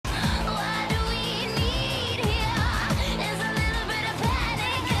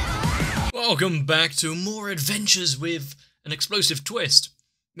Welcome back to more adventures with an explosive twist.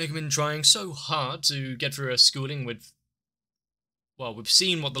 Megaman trying so hard to get through her schooling with... Well, we've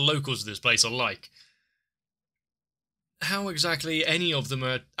seen what the locals of this place are like. How exactly any of them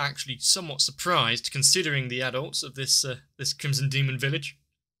are actually somewhat surprised, considering the adults of this Crimson Demon village.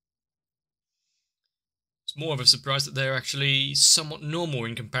 It's more of a surprise that they're actually somewhat normal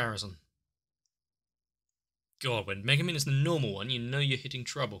in comparison. God, when Megaman is the normal one, you know you're hitting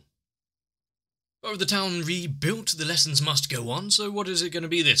trouble. But with the town rebuilt, the lessons must go on, so what is it going to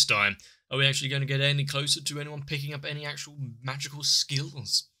be this time? Are we actually going to get any closer to anyone picking up any actual magical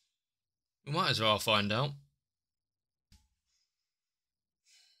skills? We might as well find out.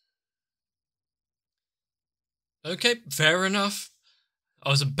 Okay, fair enough. I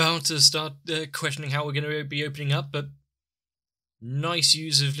was about to start questioning how we're going to be opening up, but nice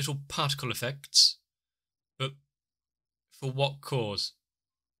use of little particle effects. But for what cause?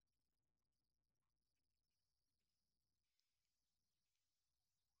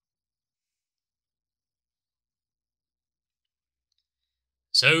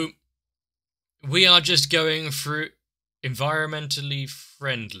 So, we are just going through environmentally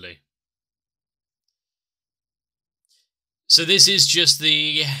friendly. So this is just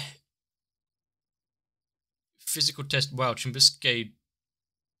the physical test. Wow, Chimbuscade.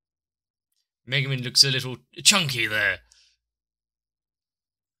 Megaman looks a little chunky there.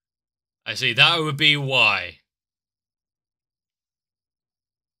 I see, that would be why.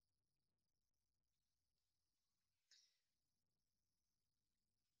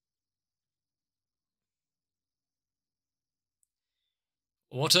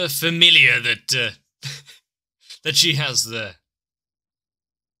 What a familiar that that she has there.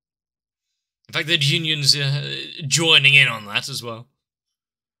 In fact, the union's joining in on that as well.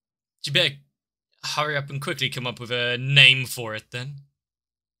 You better hurry up and quickly come up with a name for it then.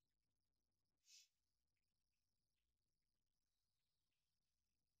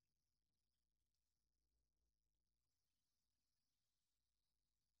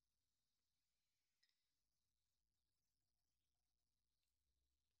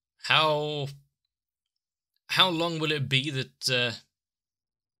 How long will it be that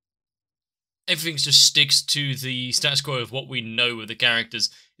everything just sticks to the status quo of what we know of the characters?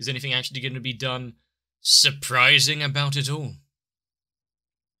 Is anything actually going to be done surprising about it all?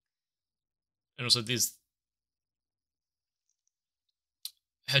 And also, there's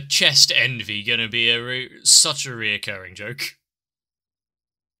her chest envy going to be such a reoccurring joke.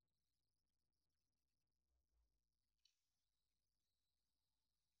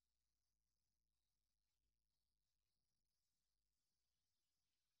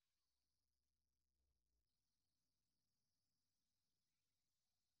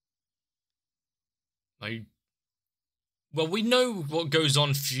 Well, we know what goes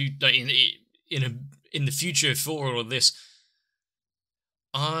on in the future for all of this.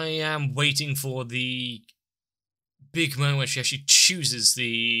 I am waiting for the big moment where she actually chooses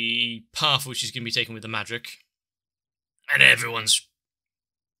the path which she's going to be taking with the magic, and everyone's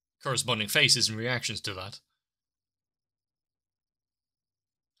corresponding faces and reactions to that.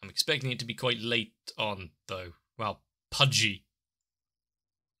 I'm expecting it to be quite late on, though. Well, pudgy.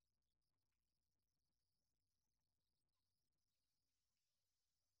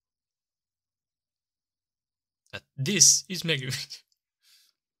 This is Megaman.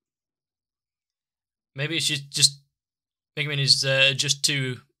 Maybe it's just Megaman is just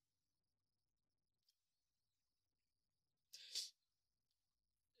too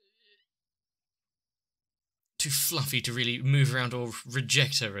fluffy to really move around or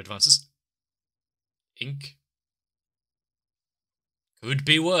reject her advances. Ink. Could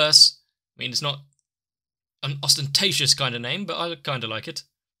be worse. I mean, it's not an ostentatious kind of name, but I kind of like it.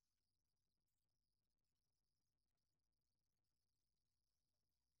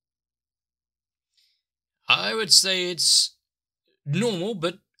 I would say it's normal,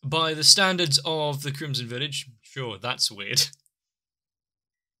 but by the standards of the Crimson Village, sure, that's weird.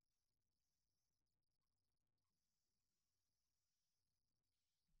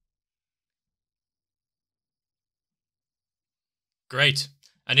 Great.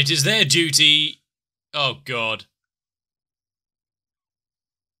 And it is their duty... Oh, God.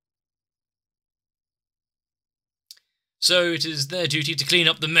 So it is their duty to clean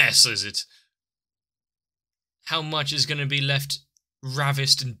up the mess, is it? How much is going to be left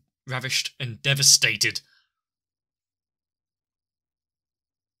ravished and devastated?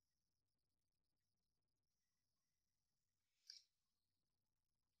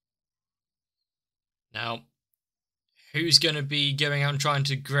 Now, who's going to be going out and trying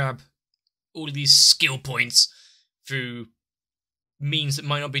to grab all of these skill points through means that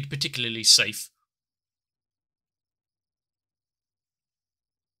might not be particularly safe.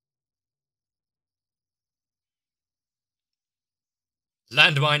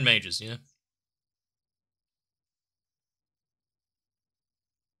 Landmine majors, yeah.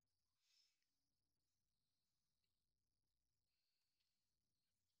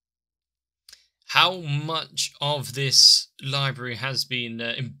 How much of this library has been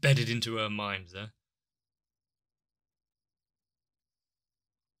embedded into her mind, though?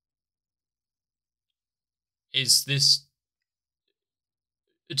 Is this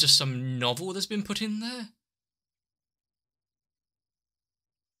just some novel that's been put in there?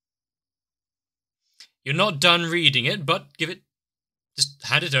 You're not done reading it, but just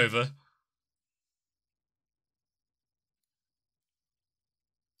hand it over.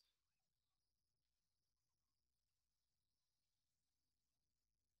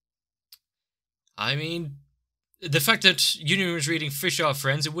 I mean, the fact that Union was reading Fish Are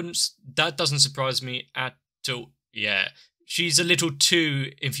Friends, that doesn't surprise me at all. Yeah, she's a little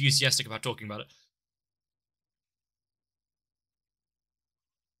too enthusiastic about talking about it.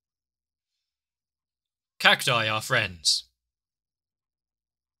 Cacti are friends.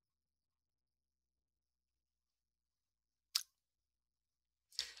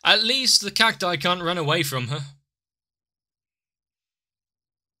 At least the cacti can't run away from her.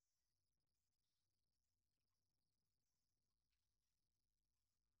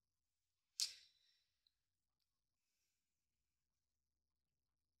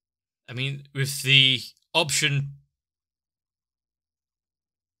 I mean, with the option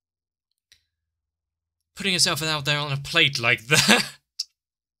putting herself out there on a plate like that.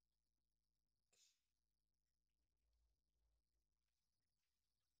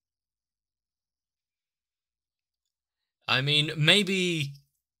 I mean, maybe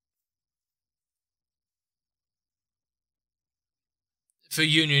for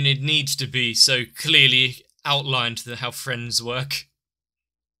Union it needs to be so clearly outlined how friends work.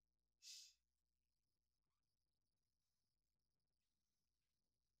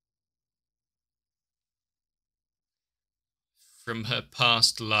 From her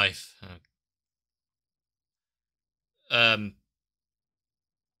past life.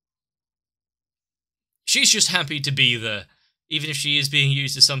 She's just happy to be there, even if she is being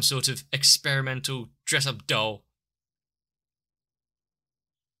used as some sort of experimental dress-up doll.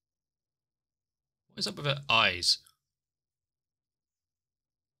 What is up with her eyes?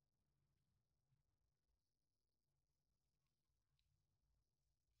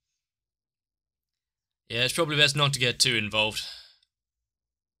 Yeah, it's probably best not to get too involved.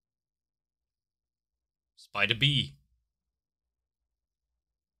 Spider Bee.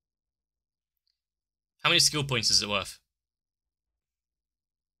 How many skill points is it worth?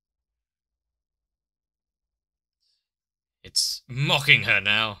 It's mocking her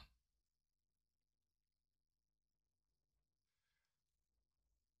now.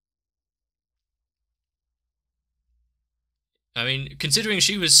 I mean, considering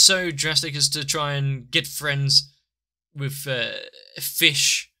she was so drastic as to try and get friends with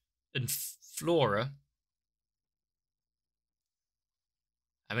Fish and Flora.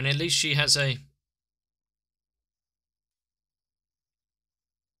 I mean, at least she has a...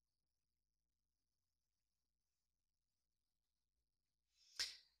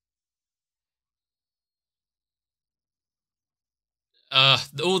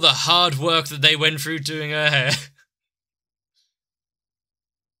 all the hard work that they went through doing her hair.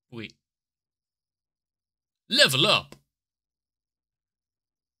 Wait. Level up!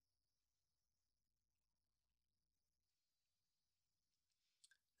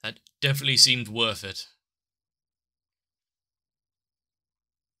 That definitely seemed worth it.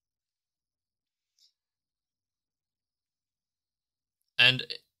 And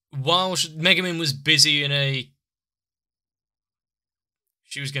while Megamin was busy in a...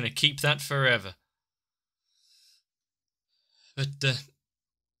 She was going to keep that forever. But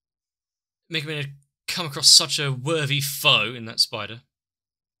Megamin had come across such a worthy foe in that spider.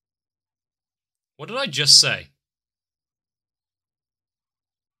 What did I just say?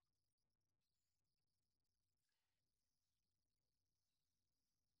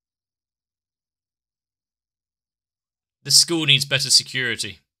 The school needs better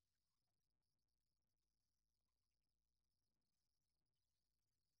security.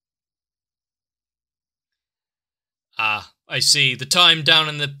 Ah, I see. The time down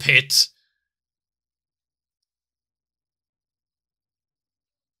in the pit.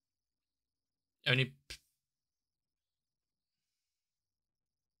 Only...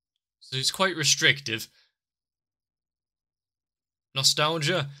 So it's quite restrictive.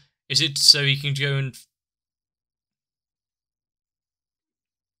 Nostalgia? Is it so he can go and...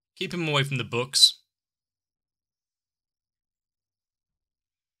 Keep him away from the books.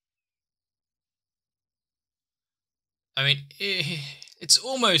 I mean, it's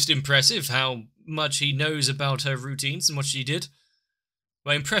almost impressive how much he knows about her routines and what she did.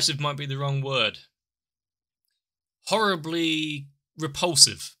 Well, impressive might be the wrong word. Horribly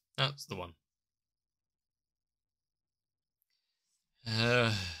repulsive. That's the one.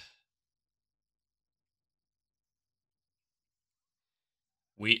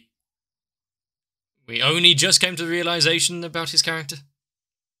 We only just came to the realization about his character.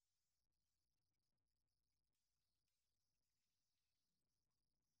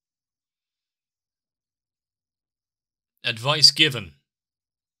 Advice given.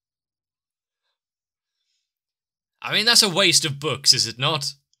 I mean, that's a waste of books, is it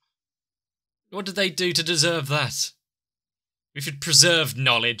not? What did they do to deserve that? We should preserve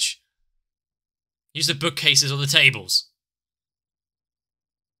knowledge. Use the bookcases or the tables.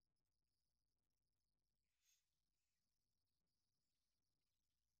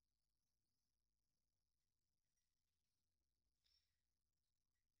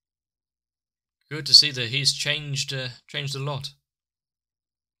 Good to see that he's changed a lot.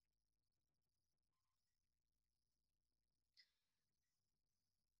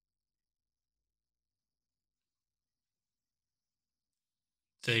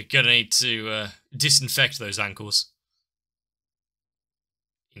 They're gonna need to disinfect those ankles.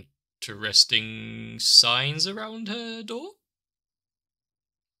 Interesting signs around her door?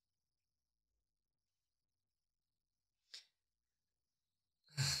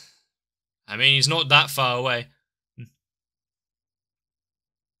 I mean, he's not that far away.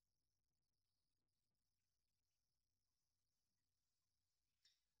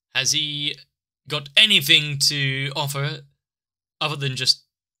 Has he got anything to offer other than just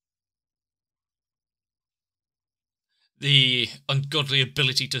the ungodly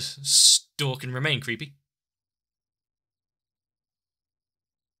ability to stalk and remain creepy?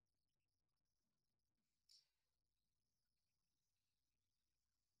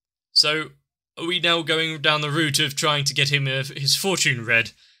 So, are we now going down the route of trying to get him his fortune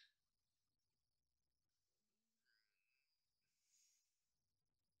read?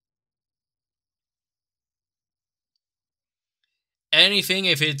 Anything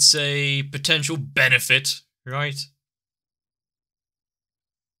if it's a potential benefit, right?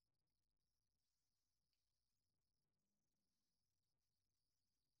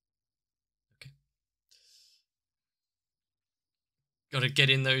 Okay. Gotta get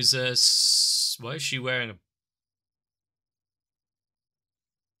in those, why is she wearing a...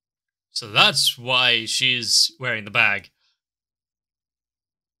 So that's why she's wearing the bag.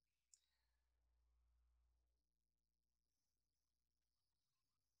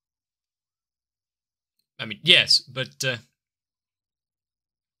 I mean, yes, but,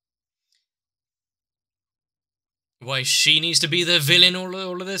 why she needs to be the villain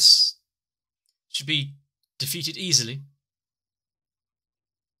all of this? Should be defeated easily.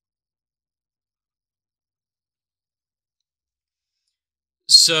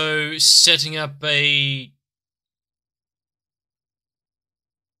 So, setting up a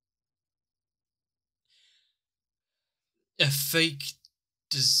fake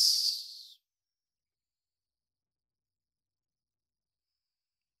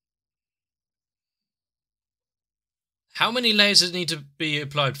How many layers need to be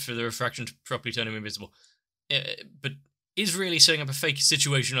applied for the refraction to properly turn him invisible? But is really setting up a fake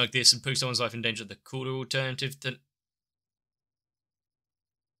situation like this and putting someone's life in danger the cooler alternative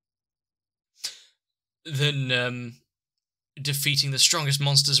than defeating the strongest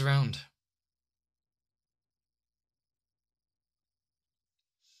monsters around?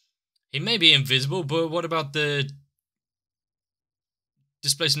 He may be invisible, but what about the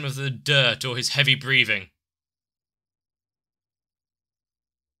displacement of the dirt or his heavy breathing?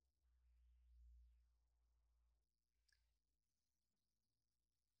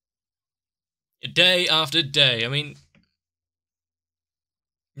 Day after day. I mean,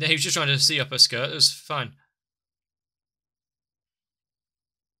 yeah, he was just trying to see up her skirt. It was fine.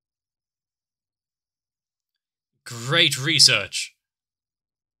 Great research.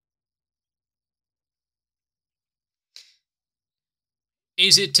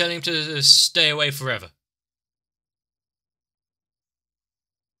 Is it telling him to stay away forever?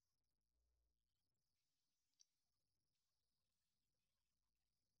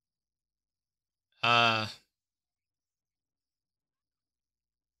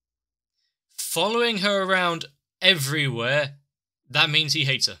 Following her around everywhere, that means he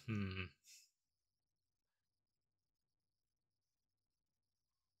hates her.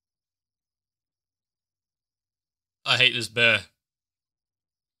 I hate this bear.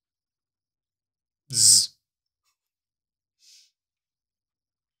 Zzz.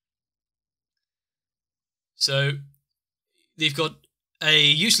 So they've got a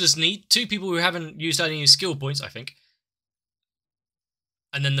useless need, 2 people who haven't used any skill points, I think.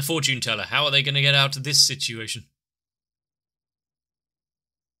 And then the fortune teller. How are they going to get out of this situation?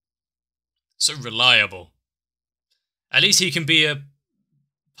 So reliable. At least he can be a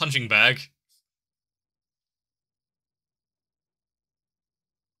punching bag.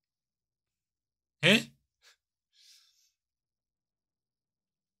 Huh?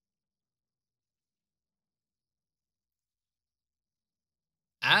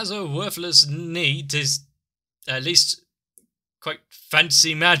 As a worthless need is at least quite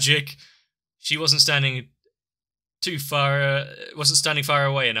fancy magic. She wasn't standing too far. Wasn't standing far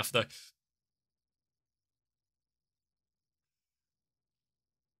away enough though.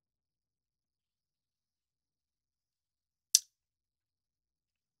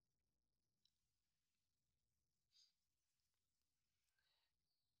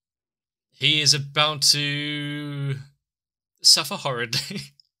 He is about to suffer horridly.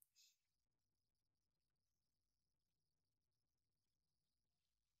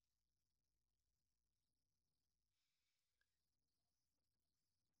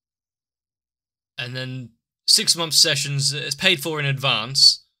 And then 6-month sessions is paid for in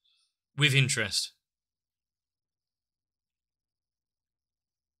advance with interest.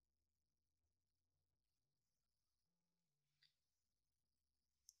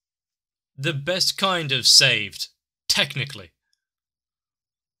 The best kind of saved, technically.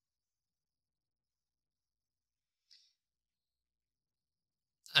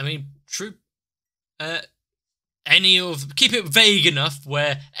 I mean, true. Keep it vague enough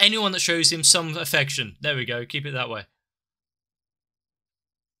where anyone that shows him some affection. There we go. Keep it that way.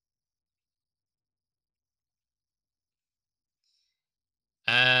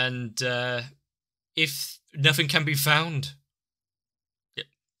 And if nothing can be found,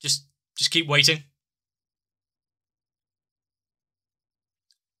 just keep waiting.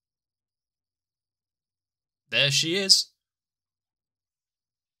 There she is.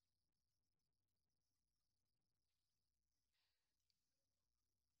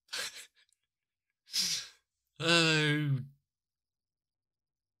 Oh.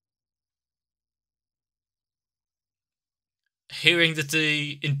 Hearing that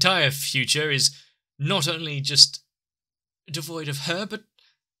the entire future is not only just devoid of her, but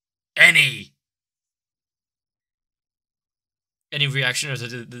any reaction to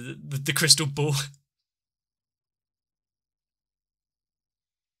the crystal ball.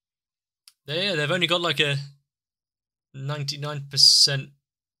 They've only got like a 99%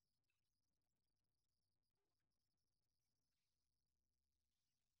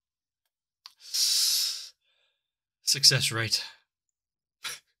 success rate.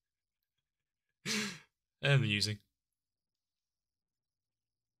 Amusing.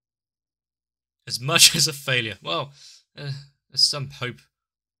 As much as a failure. Well, there's some hope.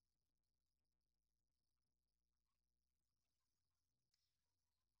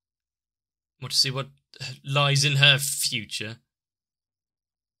 Want to see what lies in her future?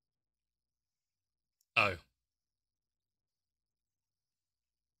 Oh.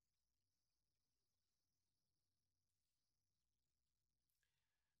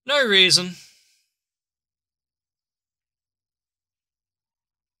 No reason.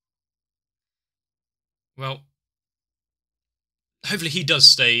 Well, hopefully he does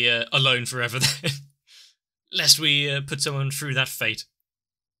stay alone forever then. Lest we put someone through that fate.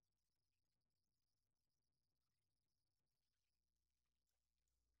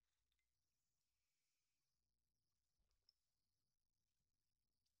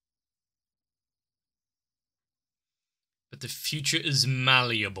 But the future is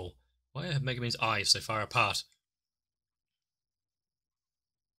malleable. Why are Megumin's eyes so far apart?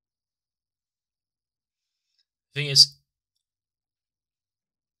 The thing is,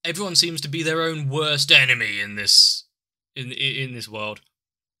 everyone seems to be their own worst enemy in this in this world.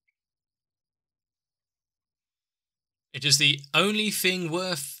 It is the only thing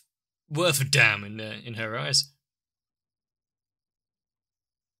worth a damn in her eyes.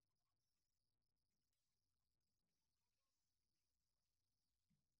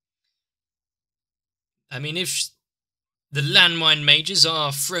 I mean, if the landmine mages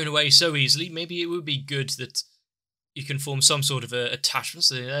are thrown away so easily, maybe it would be good that you can form some sort of attachment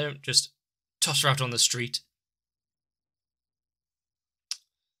so they don't just toss her out on the street.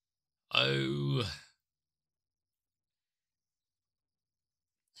 Oh.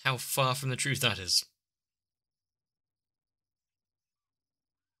 How far from the truth that is.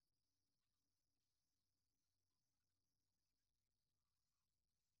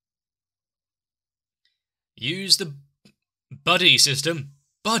 Use the buddy system.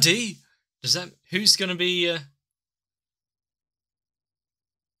 Buddy? Does that... Who's gonna be...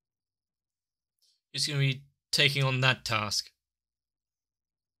 who's gonna be taking on that task?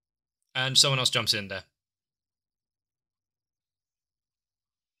 And someone else jumps in there.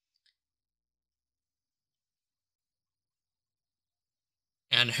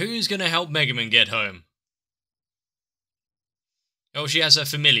 And who's gonna help Megaman get home? Oh, she has a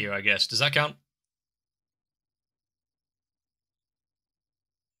familiar, I guess. Does that count?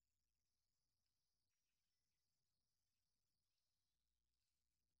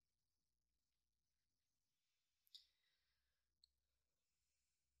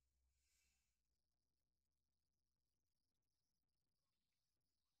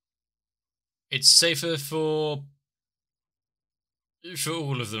 It's safer for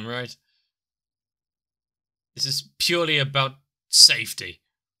all of them, right? This is purely about safety.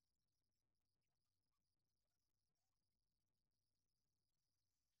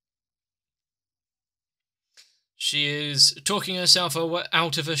 She is talking herself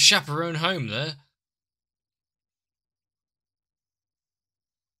out of a chaperone home there.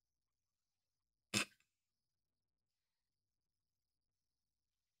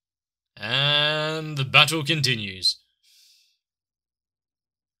 And the battle continues.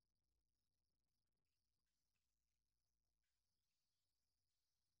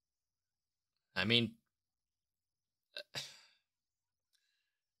 I mean...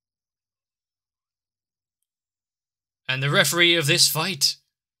 and the referee of this fight...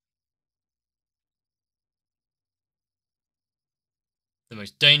 the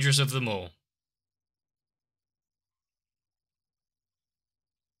most dangerous of them all.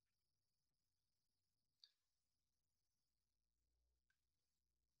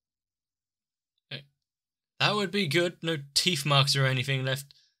 That would be good. No teeth marks or anything left.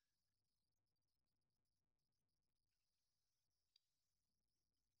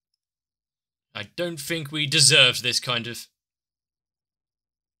 I don't think we deserved this kind of...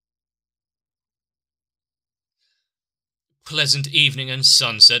 pleasant evening and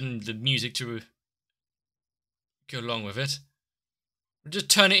sunset and the music to go along with it. We'll just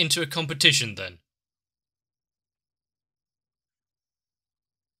turn it into a competition then.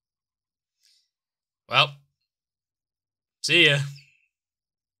 Well, see ya.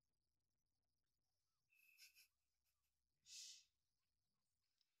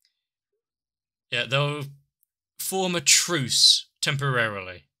 Yeah, they'll form a truce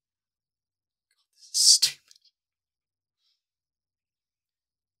temporarily. This is stupid.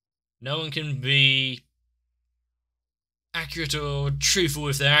 No one can be accurate or truthful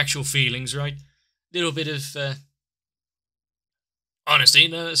with their actual feelings, right? Little bit of honesty,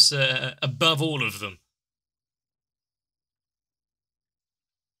 that's above all of them.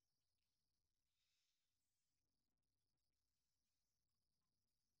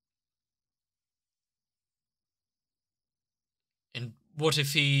 And what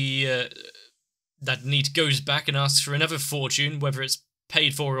if he, that NEET goes back and asks for another fortune, whether it's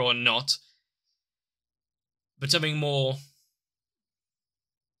paid for or not, but something more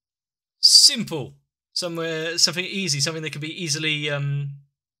simple, something easy, something that can be easily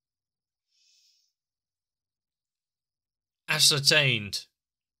ascertained.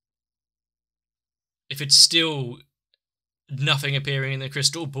 If it's still nothing appearing in the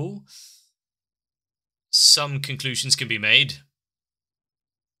crystal ball, some conclusions can be made.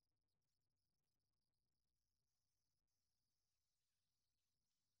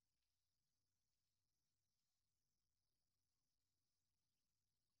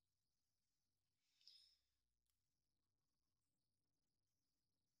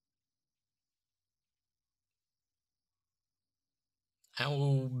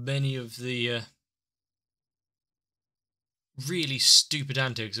 How many of the really stupid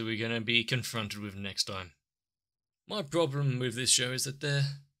antics are we going to be confronted with next time? My problem with this show is that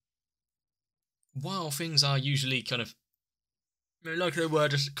while things are usually kind of, like they were,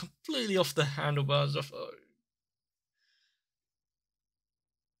 just completely off the handlebars,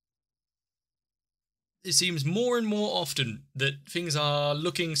 it seems more and more often that things are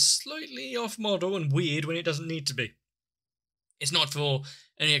looking slightly off model and weird when it doesn't need to be. It's not for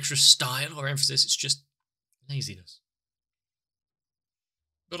any extra style or emphasis, it's just laziness.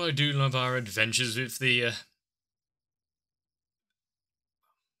 But I do love our adventures with the,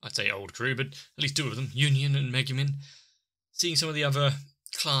 I'd say old crew, but at least two of them, Union and Megumin. Seeing some of the other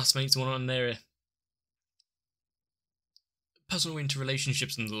classmates and on their personal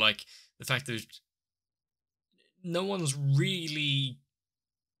interrelationships and the like, the fact that no one's really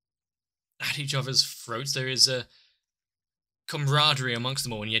at each other's throats. There is a camaraderie amongst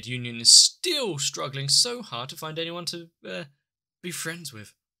them all, and yet Union is still struggling so hard to find anyone to be friends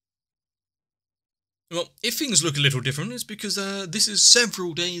with. Well, if things look a little different, it's because this is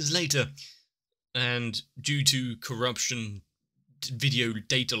several days later, and due to corruption, video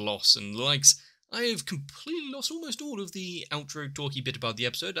data loss, and the likes, I have completely lost almost all of the outro talky bit about the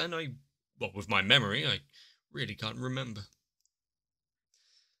episode, and with my memory, I really can't remember.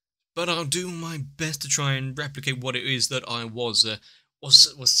 But I'll do my best to try and replicate what it is that I was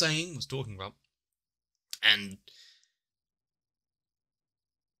talking about. And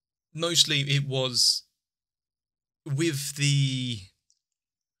mostly it was with the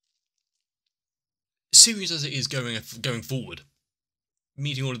series as it is going forward.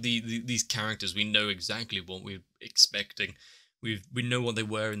 Meeting all of these characters, we know exactly what we're expecting. We know what they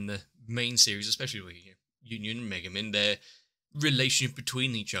were in the main series, especially with Union and Megumin, their relationship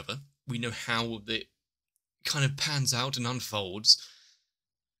between each other. We know how it kind of pans out and unfolds.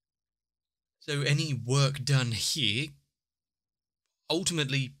 So any work done here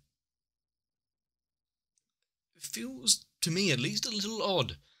ultimately feels, to me at least, a little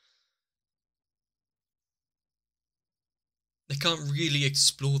odd. They can't really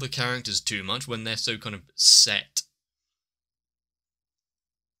explore the characters too much when they're so kind of set.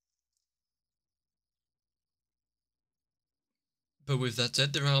 But with that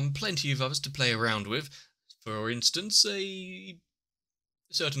said, there are plenty of others to play around with. For instance, a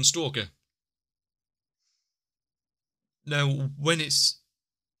certain stalker. Now, when it's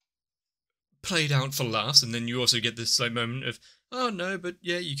played out for laughs, and then you also get this like moment of, oh no, but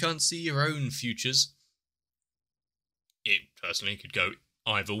yeah, you can't see your own futures. It personally could go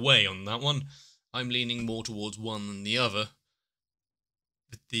either way on that one. I'm leaning more towards one than the other.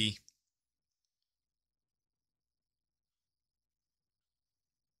 But the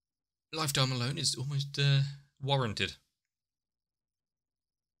lifetime alone is almost warranted.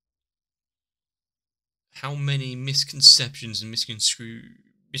 How many misconceptions and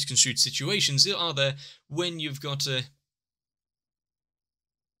misconstrued situations are there when you've got a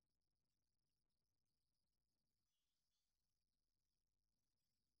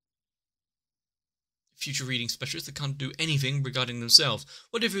future reading specialist that can't do anything regarding themselves?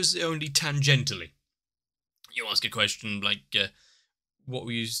 What if it was only tangentially? You ask a question like, what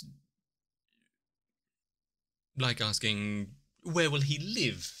were you... like asking, where will he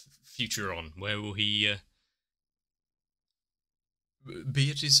live future on? Where will he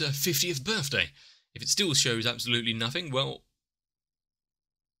be at his 50th birthday? If it still shows absolutely nothing, well,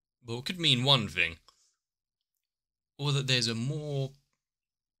 it could mean one thing. Or that there's a more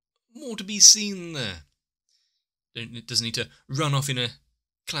to be seen there. It doesn't need to run off in a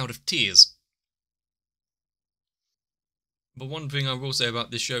cloud of tears. But one thing I will say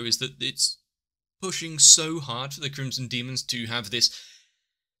about this show is that it's pushing so hard for the Crimson Demons to have this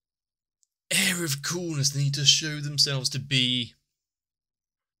air of coolness. They need to show themselves to be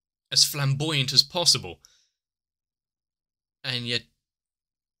as flamboyant as possible. And yet,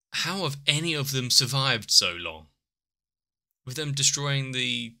 how have any of them survived so long? With them destroying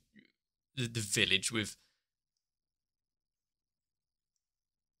the village, with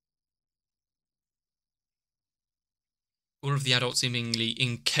all of the adults seemingly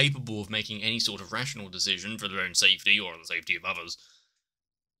incapable of making any sort of rational decision for their own safety or the safety of others.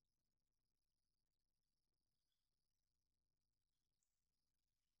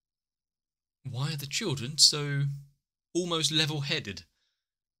 Why are the children so almost level-headed?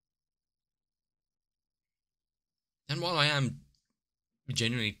 And while I am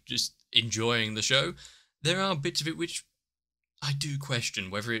genuinely just enjoying the show, there are bits of it which I do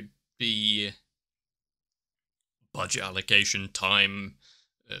question, whether it be budget allocation, time.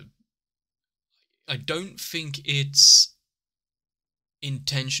 I don't think it's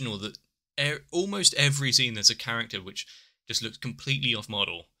intentional that almost every scene there's a character which just looks completely off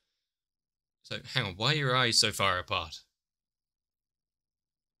model. So, hang on, why are your eyes so far apart?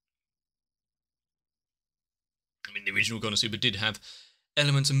 I mean, the original Konosuba did have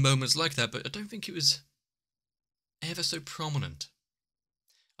elements and moments like that, but I don't think it was ever so prominent.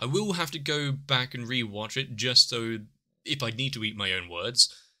 I will have to go back and rewatch it, just so, if I need to eat my own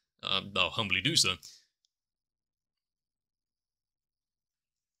words, I'll humbly do so.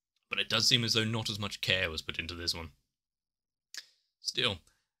 But it does seem as though not as much care was put into this one. Still,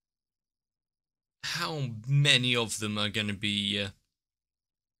 how many of them are going to be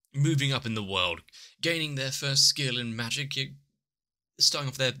moving up in the world, gaining their first skill in magic, starting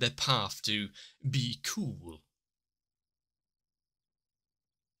off their path to be cool?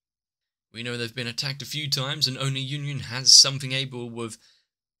 We know they've been attacked a few times, and only Union has something able of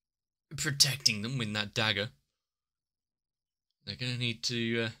protecting them with that dagger. They're going to need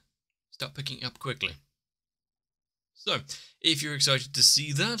to start picking it up quickly. So, if you're excited to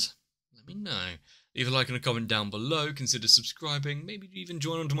see that, let me know. Leave a like and a comment down below, consider subscribing, maybe even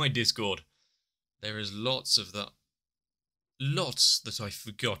join onto my Discord. There is lots that I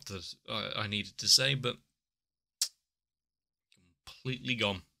forgot that I needed to say, but completely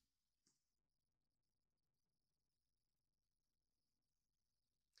gone.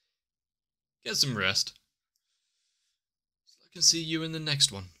 Get some rest. So I can see you in the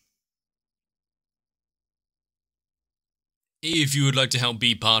next one. If you would like to help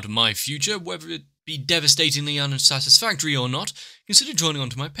be part of my future, whether it be devastatingly unsatisfactory or not, consider joining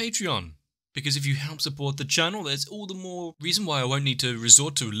onto my Patreon. Because if you help support the channel, there's all the more reason why I won't need to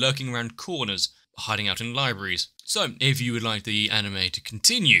resort to lurking around corners, hiding out in libraries. So, if you would like the anime to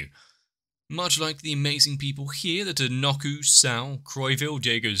continue, much like the amazing people here that are Noku, Sal, Croyville,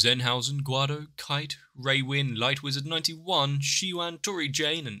 Diego Zenhausen, Guado, Kite, Raywin, Light Wizard 91, Shiwan, Tori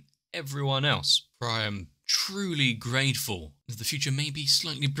Jane, and everyone else. For I am truly grateful that the future may be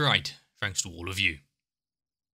slightly bright, thanks to all of you.